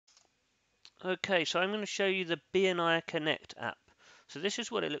Okay, so I'm going to show you the BNI Connect app. So this is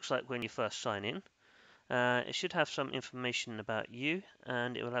what it looks like when you first sign in. It should have some information about you,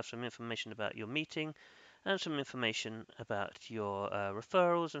 and it will have some information about your meeting, and some information about your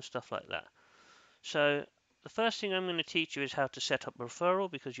referrals and stuff like that. So the first thing I'm going to teach you is how to set up a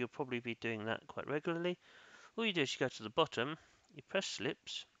referral, because you'll probably be doing that quite regularly. All you do is you go to the bottom, you press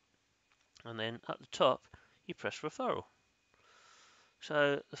slips, and then at the top you press referral.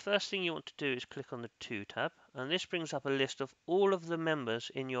 So the first thing you want to do is click on the To tab, and this brings up a list of all of the members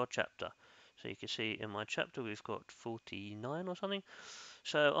in your chapter. So you can see in my chapter we've got 49 or something.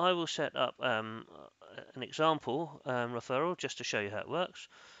 So I will set up an example referral just to show you how it works.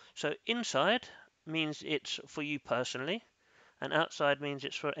 So inside means it's for you personally, and outside means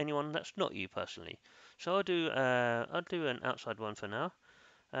it's for anyone that's not you personally. So I'll do an outside one for now,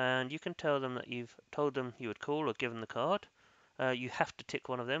 and you can tell them that you've told them you would call or given the card. You have to tick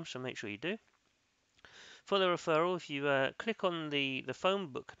one of them, so make sure you do. For the referral, if you click on the phone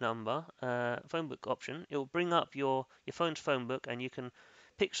book number, phone book option, it will bring up your phone's phone book, and you can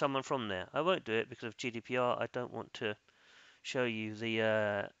pick someone from there. I won't do it because of GDPR. I don't want to show you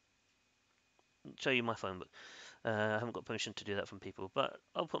my phone book. I haven't got permission to do that from people, but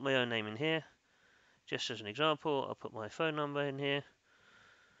I'll put my own name in here just as an example. I'll put my phone number in here.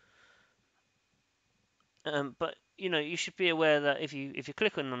 But you should be aware that if you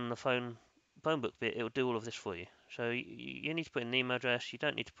click on the phone book bit, it will do all of this for you. So you need to put in an email address. You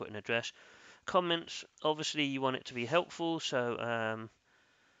don't need to put an address. Comments, obviously, you want it to be helpful. So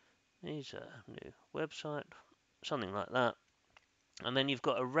here's a new website, something like that. And then you've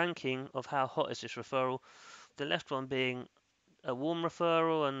got a ranking of how hot is this referral. The left one being a warm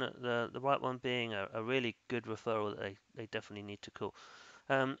referral, and the right one being a really good referral that they definitely need to call.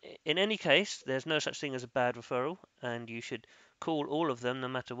 In any case, there's no such thing as a bad referral, and you should call all of them no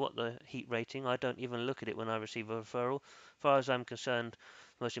matter what the heat rating. I don't even look at it when I receive a referral. As far as I'm concerned,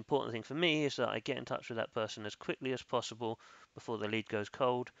 the most important thing for me is that I get in touch with that person as quickly as possible before the lead goes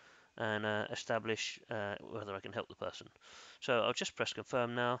cold, and establish whether I can help the person. So I'll just press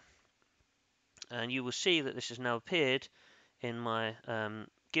confirm now, and you will see that this has now appeared in my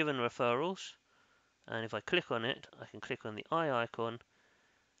given referrals. And if I click on it, I can click on the eye icon,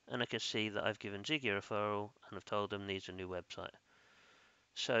 and I can see that I've given Ziggy a referral and I've told them needs a new website.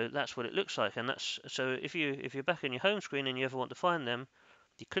 So that's what it looks like, and that's so if you're back on your home screen and you ever want to find them,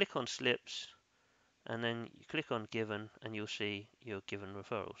 you click on slips and then you click on given, and you'll see your given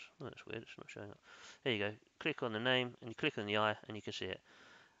referrals. Oh, that's weird, it's not showing up. There you go. Click on the name and you click on the eye and you can see it.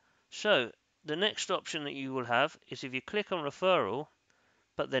 So the next option that you will have is if you click on referral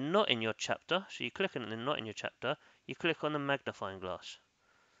but they're not in your chapter, so you click on it and they're not in your chapter, you click on the magnifying glass.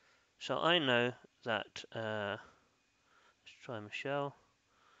 So I know that, let's try Michelle,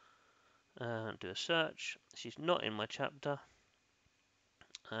 do a search. She's not in my chapter,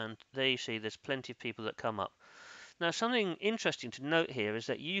 and there you see there's plenty of people that come up. Now, something interesting to note here is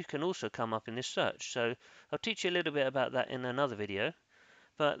that you can also come up in this search. So I'll teach you a little bit about that in another video,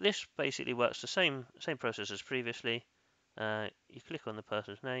 but this basically works the same process as previously. You click on the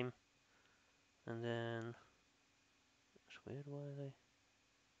person's name, and then it's weird, why are they?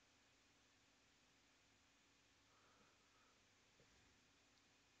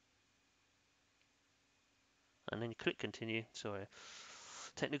 And then you click continue. Sorry,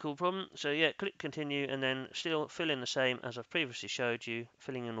 technical problem. So yeah, click continue, and then still fill in the same as I've previously showed you,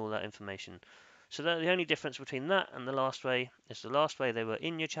 filling in all that information. So that the only difference between that and the last way is the last way they were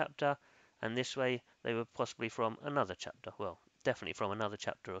in your chapter, and this way they were possibly from another chapter. Well, definitely from another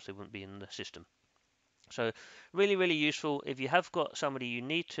chapter, or else they wouldn't be in the system. So really, really useful. If you have got somebody you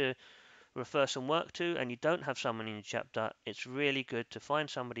need to refer some work to and you don't have someone in your chapter, it's really good to find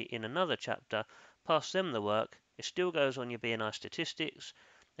somebody in another chapter, pass them the work. It still goes on your BNI statistics.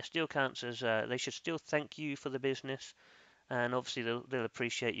 It still counts as they should still thank you for the business, and obviously they'll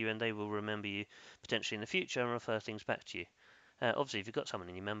appreciate you, and they will remember you potentially in the future and refer things back to you. Obviously, if you've got someone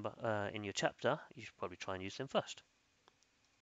in your chapter, you should probably try and use them first.